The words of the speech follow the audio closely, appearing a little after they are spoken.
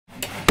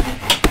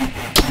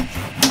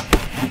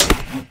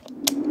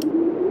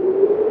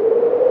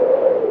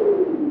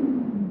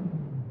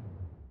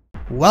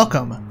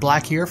Welcome,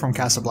 Black here from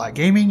Castle Black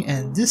Gaming,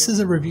 and this is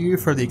a review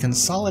for the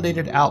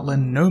Consolidated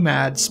Outland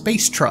Nomad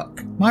Space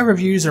Truck. My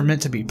reviews are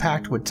meant to be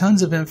packed with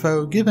tons of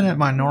info given at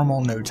my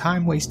normal no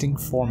time wasting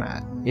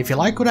format. If you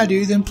like what I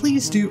do, then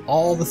please do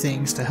all the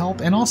things to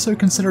help, and also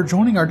consider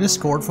joining our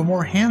Discord for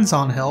more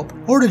hands-on help,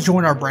 or to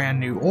join our brand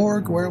new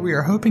org where we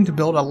are hoping to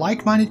build a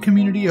like-minded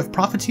community of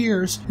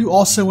profiteers who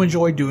also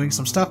enjoy doing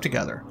some stuff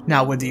together.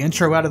 Now with the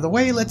intro out of the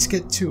way, let's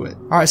get to it.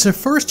 Alright, so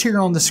first here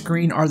on the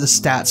screen are the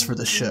stats for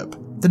the ship.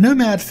 The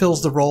Nomad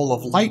fills the role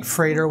of light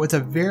freighter with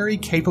a very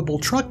capable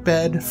truck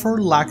bed,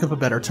 for lack of a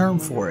better term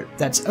for it,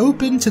 that's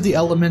open to the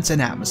elements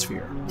and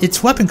atmosphere.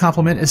 Its weapon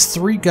complement is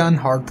 3 gun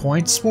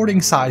hardpoints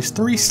sporting size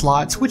 3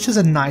 slots, which is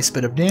a nice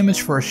bit of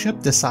damage for a ship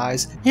this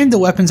size, and the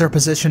weapons are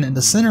positioned in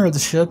the center of the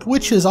ship,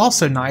 which is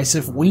also nice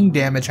if wing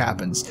damage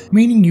happens,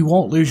 meaning you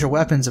won't lose your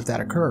weapons if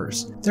that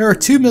occurs. There are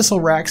 2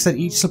 missile racks that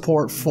each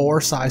support 4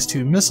 size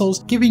 2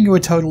 missiles, giving you a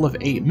total of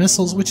 8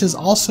 missiles, which is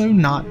also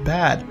not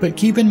bad, but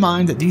keep in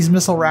mind that these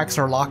missile racks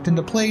are locked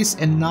into place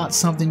and not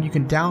something you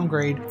can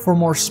downgrade for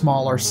more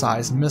smaller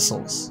sized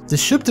missiles. The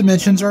ship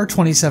dimensions are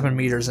 27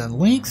 meters in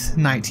length,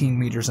 19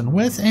 meters in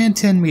width, and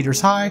 10 meters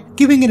high,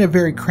 giving it a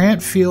very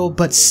cramped feel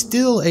but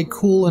still a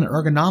cool and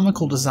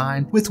ergonomical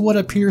design with what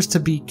appears to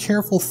be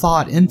careful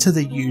thought into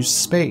the used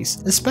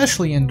space,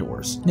 especially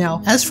indoors.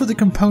 Now, as for the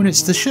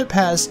components, the ship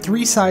has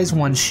 3 size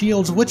 1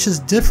 shields, which is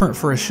different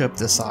for a ship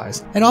this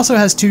size. It also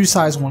has 2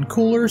 size 1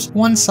 coolers,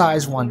 1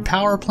 size 1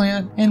 power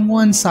plant, and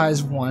 1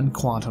 size 1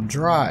 quantum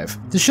drive.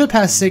 The ship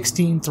has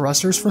 16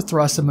 thrusters for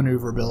thrust and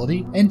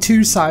maneuverability, and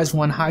 2 size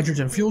 1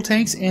 hydrogen fuel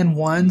tanks and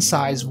 1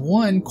 size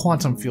 1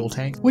 quantum fuel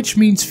tank, which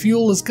means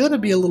fuel is going to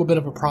be a little bit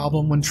of a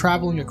problem when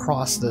traveling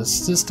across this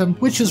system,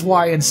 which is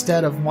why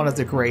instead of one of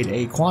the grade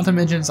A quantum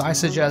engines, I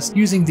suggest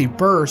using the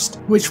burst,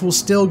 which will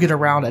still get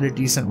around at a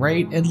decent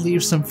rate and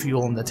leave some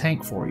fuel in the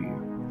tank for you.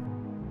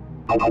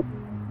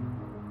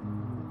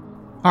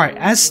 Alright,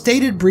 as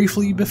stated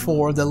briefly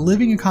before, the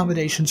living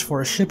accommodations for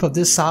a ship of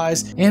this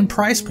size and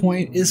price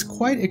point is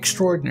quite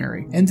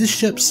extraordinary, and this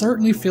ship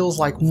certainly feels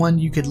like one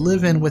you could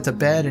live in with a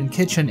bed and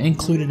kitchen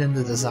included in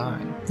the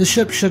design. The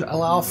ship should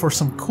allow for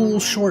some cool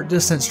short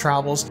distance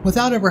travels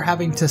without ever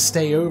having to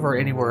stay over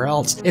anywhere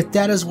else if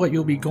that is what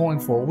you'll be going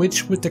for,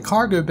 which with the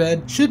cargo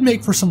bed should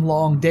make for some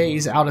long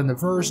days out in the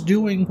verse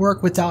doing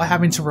work without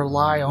having to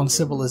rely on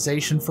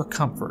civilization for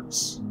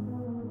comforts.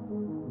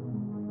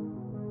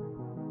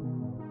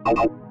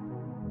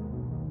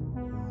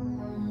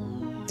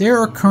 There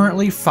are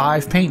currently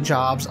 5 paint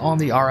jobs on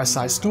the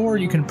RSI store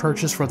you can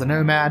purchase for the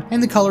Nomad,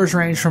 and the colors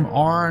range from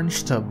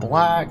orange to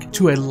black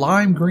to a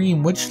lime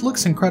green, which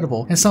looks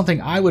incredible and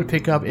something I would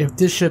pick up if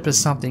this ship is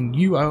something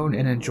you own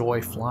and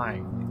enjoy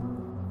flying.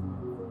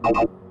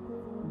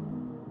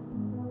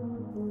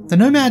 The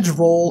Nomad's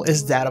role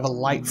is that of a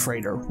light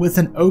freighter, with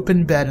an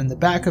open bed in the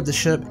back of the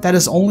ship that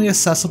is only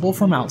accessible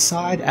from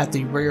outside at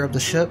the rear of the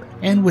ship,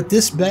 and with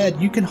this bed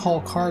you can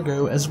haul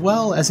cargo as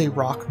well as a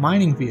rock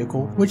mining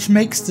vehicle, which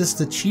makes this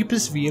the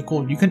cheapest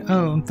vehicle you can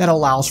own that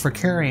allows for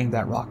carrying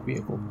that rock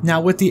vehicle.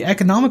 Now with the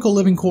economical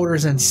living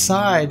quarters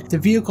inside, the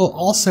vehicle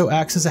also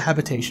acts as a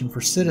habitation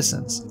for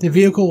citizens. The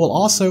vehicle will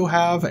also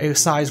have a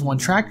size 1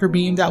 tractor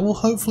beam that will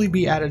hopefully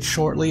be added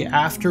shortly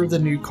after the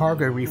new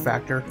cargo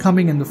refactor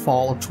coming in the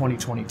fall of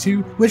 2022.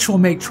 Which will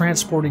make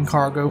transporting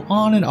cargo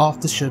on and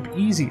off the ship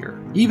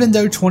easier. Even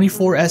though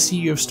 24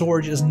 SCU of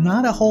storage is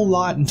not a whole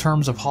lot in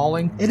terms of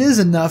hauling, it is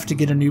enough to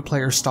get a new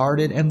player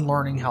started and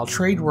learning how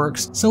trade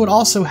works, so it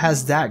also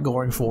has that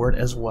going for it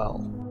as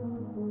well.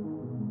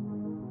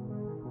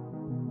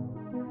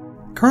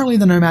 Currently,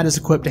 the Nomad is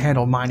equipped to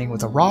handle mining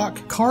with a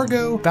rock,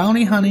 cargo,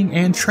 bounty hunting,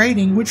 and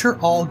trading, which are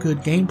all good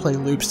gameplay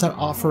loops that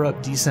offer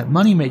up decent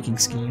money-making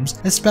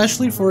schemes,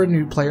 especially for a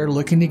new player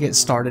looking to get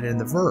started in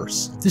the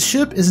verse. The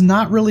ship is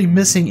not really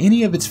missing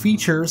any of its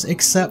features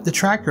except the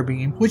tractor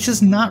beam, which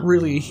is not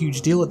really a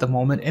huge deal at the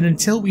moment, and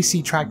until we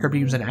see tractor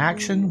beams in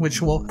action,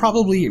 which will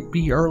probably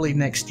be early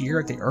next year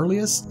at the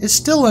earliest, it's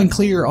still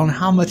unclear on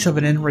how much of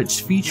an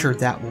enriched feature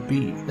that will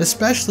be,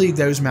 especially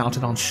those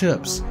mounted on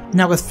ships.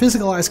 Now with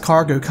physicalized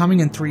cargo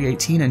coming in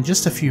 3.18 in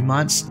just a few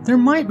months, there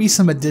might be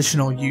some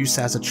additional use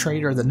as a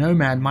trader the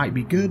Nomad might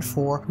be good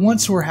for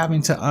once we're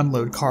having to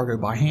unload cargo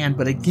by hand,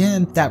 but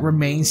again, that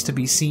remains to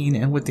be seen,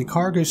 and with the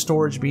cargo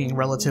storage being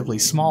relatively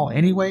small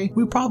anyway,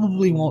 we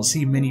probably won't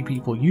see many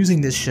people using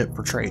this ship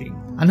for trading.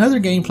 Another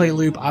gameplay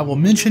loop I will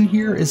mention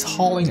here is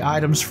hauling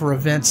items for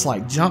events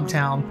like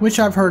Jumptown, which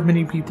I've heard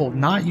many people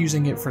not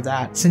using it for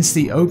that, since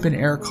the open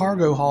air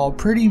cargo haul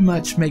pretty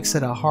much makes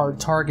it a hard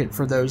target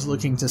for those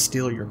looking to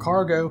steal your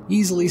cargo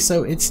easily,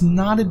 so it's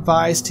not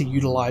advised to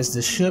utilize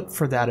this ship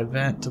for that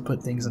event to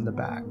put things in the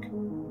back.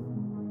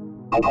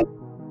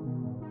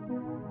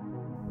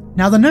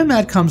 Now the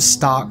Nomad comes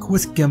stock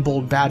with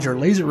gimbaled Badger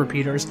laser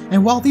repeaters,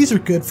 and while these are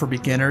good for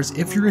beginners,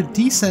 if you're a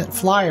decent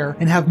flyer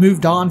and have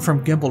moved on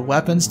from gimbaled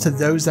weapons to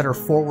those that are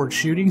forward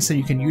shooting so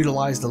you can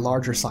utilize the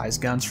larger size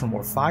guns for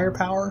more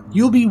firepower,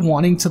 you'll be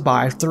wanting to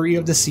buy 3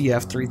 of the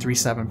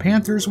CF337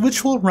 Panthers,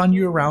 which will run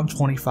you around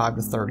 25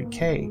 to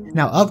 30k.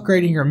 Now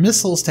upgrading your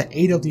missiles to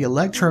 8 of the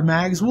Electro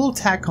mags will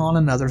tack on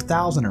another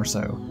 1,000 or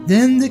so.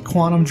 Then the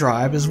Quantum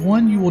Drive is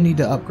one you will need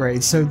to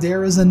upgrade, so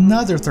there is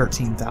another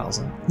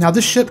 13,000. Now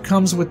this ship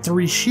comes with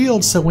 3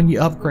 shields, so when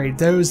you upgrade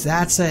those,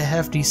 that's a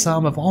hefty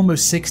sum of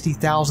almost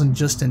 60,000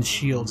 just in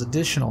shields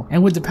additional.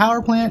 And with the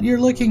power plant,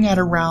 you're looking at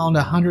around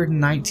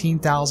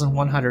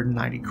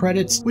 119,190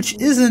 credits, which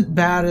isn't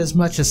bad as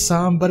much as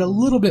some, but a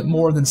little bit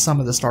more than some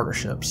of the starter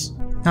ships.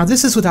 Now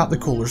this is without the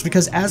coolers,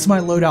 because as my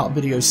loadout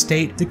videos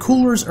state, the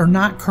coolers are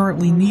not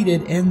currently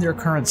needed in their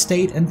current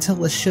state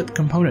until a ship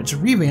components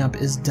revamp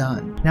is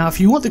done. Now if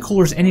you want the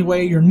coolers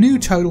anyway, your new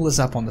total is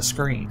up on the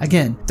screen.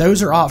 Again,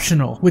 those are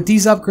optional. With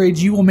these upgrades,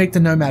 you will make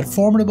the Nomad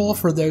formidable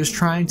for those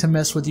trying to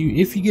mess with you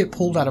if you get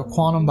pulled out of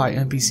Quantum by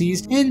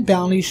NPCs, and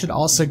bounties should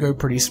also go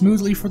pretty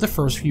smoothly for the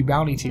first few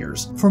bounty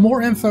tiers. For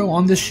more info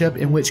on this ship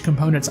and which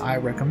components I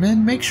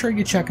recommend, make sure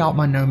you check out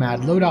my Nomad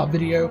loadout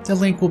video. The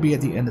link will be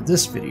at the end of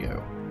this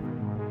video.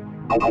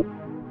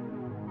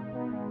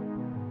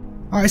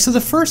 Alright, so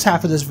the first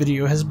half of this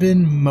video has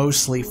been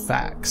mostly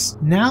facts.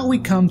 Now we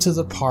come to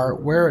the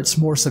part where it's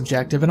more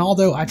subjective, and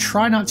although I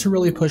try not to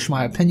really push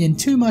my opinion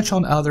too much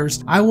on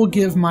others, I will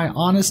give my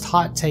honest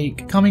hot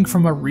take coming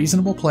from a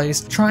reasonable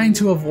place, trying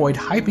to avoid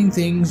hyping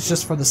things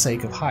just for the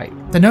sake of hype.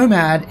 The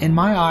Nomad, in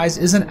my eyes,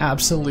 is an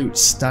absolute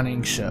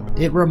stunning ship.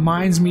 It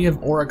reminds me of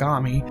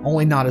Origami,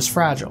 only not as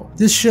fragile.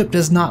 This ship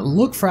does not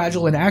look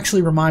fragile and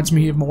actually reminds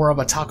me of more of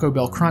a Taco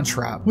Bell Crunch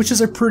wrap, which is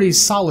a pretty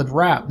solid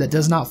wrap that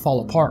does not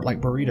fall apart like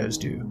burritos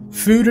do.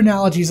 Food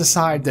analogies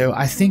aside though,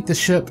 I think the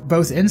ship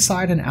both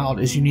inside and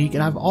out is unique,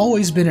 and I've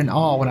always been in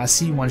awe when I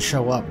see one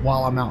show up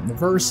while I'm out in the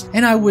verse,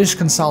 and I wish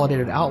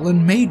Consolidated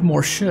Outland made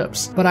more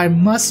ships, but I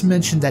must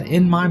mention that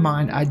in my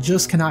mind I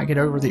just cannot get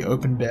over the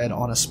open bed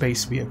on a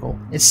space vehicle.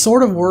 It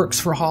sort of works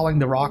for hauling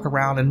the rock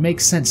around and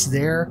makes sense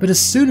there, but as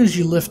soon as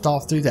you lift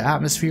off through the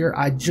atmosphere,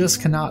 I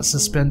just cannot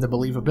suspend the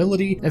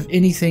believability of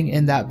anything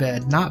in that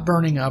bed not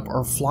burning up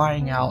or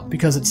flying out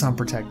because it's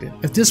unprotected.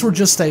 If this were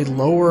just a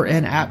lower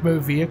end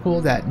Atmo vehicle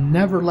that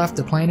never left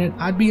the planet,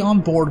 I'd be on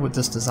board with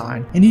this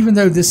design. And even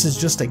though this is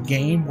just a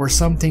game where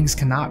some things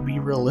cannot be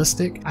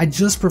realistic, I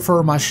just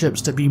prefer my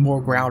ships to be more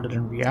grounded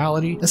in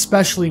reality,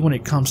 especially when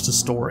it comes to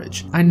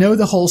storage. I know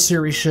the whole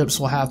series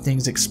ships will have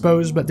things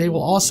exposed, but they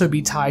will also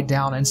be tied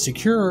down and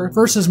secure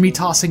versus me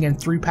tossing in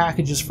 3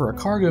 packages for a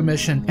cargo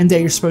mission and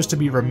they are supposed to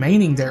be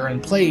remaining there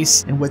in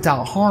place and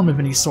without harm of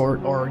any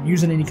sort or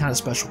using any kind of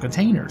special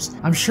containers.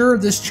 I'm sure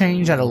this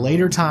change at a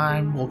later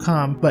time will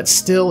come, but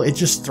still it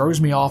just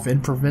throws me off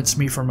and prevents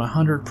me from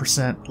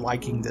 100%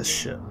 liking this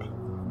ship.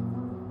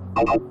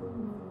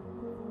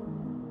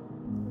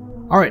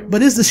 Alright,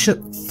 but is the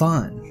ship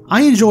fun?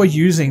 I enjoy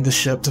using the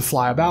ship to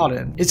fly about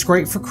in. It's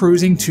great for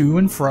cruising to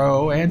and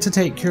fro and to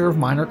take care of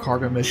minor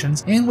cargo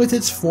missions, and with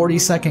its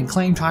 40-second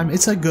claim time,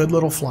 it's a good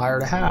little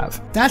flyer to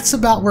have. That's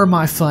about where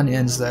my fun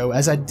ends though,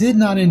 as I did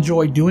not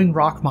enjoy doing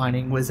rock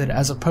mining with it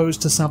as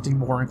opposed to something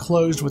more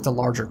enclosed with a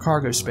larger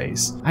cargo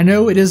space. I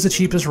know it is the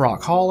cheapest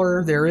rock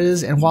hauler there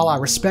is, and while I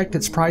respect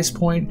its price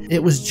point,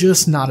 it was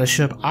just not a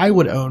ship I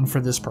would own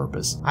for this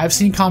purpose. I've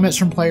seen comments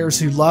from players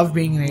who love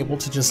being able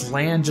to just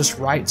land just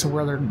right to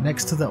where they're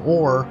next to the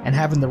ore and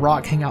having the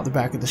rock hang out the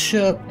back of the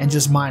ship and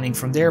just mining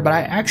from there, but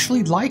I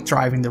actually like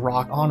driving the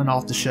rock on and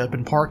off the ship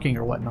and parking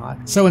or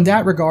whatnot. So in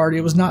that regard,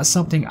 it was not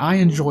something I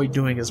enjoyed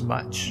doing as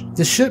much.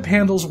 The ship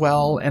handles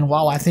well, and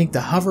while I think the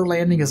hover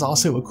landing is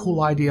also a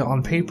cool idea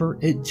on paper,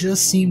 it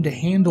just seemed to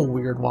handle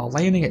weird while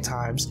landing at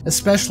times,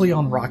 especially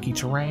on rocky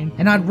terrain,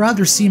 and I'd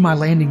rather see my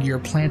landing gear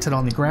planted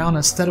on the ground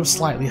instead of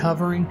slightly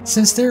hovering.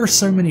 Since there are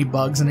so many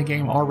bugs in the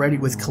game already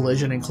with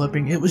collision and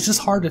clipping, it was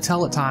just hard to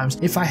tell at times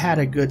if I had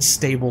a good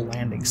stable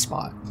landing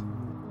spot.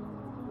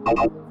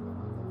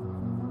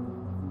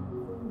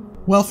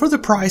 Well, for the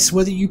price,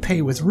 whether you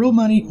pay with real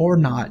money or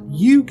not,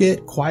 you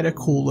get quite a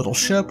cool little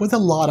ship with a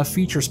lot of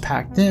features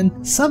packed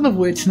in, some of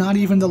which not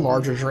even the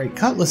larger Drake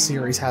Cutlass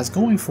series has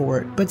going for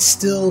it, but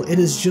still, it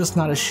is just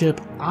not a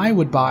ship I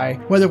would buy,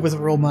 whether with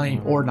real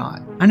money or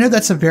not. I know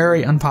that's a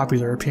very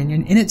unpopular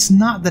opinion, and it's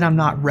not that I'm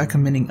not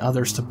recommending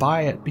others to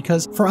buy it,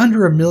 because for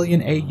under $1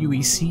 million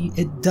AUEC,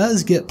 it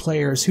does get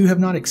players who have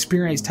not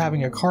experienced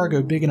having a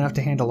cargo big enough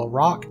to handle a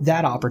rock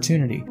that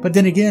opportunity. But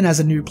then again, as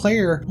a new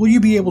player, will you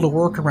be able to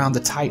work around the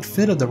tight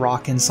fit of the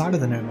rock inside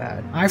of the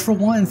Nomad? I for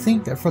one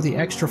think that for the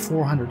extra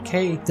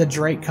 400k, the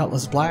Drake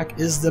Cutlass Black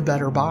is the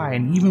better buy,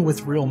 and even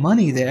with real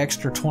money, the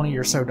extra $20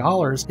 or so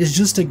is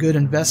just a good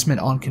investment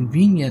on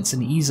convenience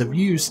and ease of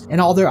use. And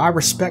although I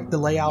respect the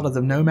layout of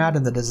the Nomad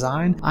and the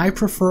design, I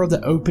prefer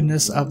the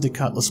openness of the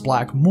Cutlass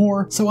Black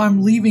more, so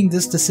I'm leaving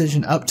this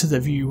decision up to the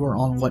viewer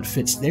on what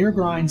fits their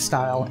grind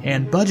style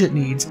and budget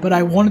needs, but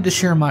I wanted to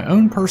share my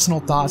own personal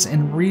thoughts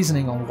and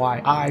reasoning on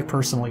why I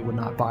personally would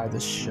not buy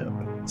this ship.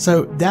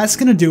 So that's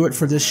going to do it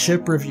for this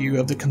ship review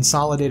of the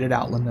Consolidated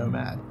Outland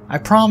Nomad. I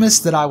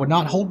promised that I would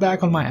not hold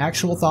back on my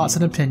actual thoughts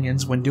and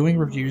opinions when doing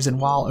reviews, and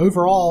while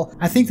overall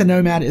I think the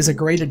Nomad is a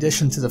great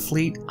addition to the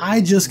fleet,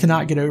 I just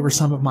cannot get over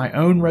some of my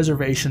own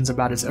reservations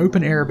about its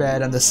open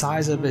airbed and the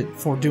size of it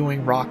for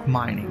doing rock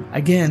mining.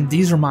 Again,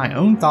 these are my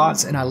own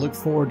thoughts, and I look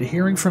forward to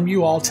hearing from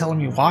you all telling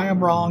me why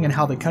I'm wrong and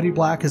how the Cuddy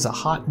Black is a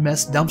hot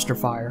mess dumpster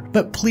fire,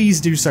 but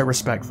please do so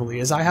respectfully,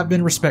 as I have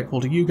been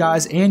respectful to you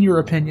guys and your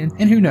opinion,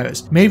 and who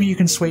knows, maybe you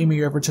can sway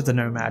me over to the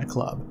Nomad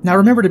Club. Now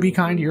remember to be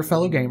kind to your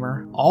fellow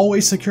gamer,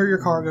 always secure your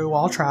cargo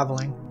while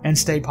traveling, and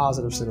stay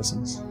positive,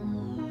 citizens.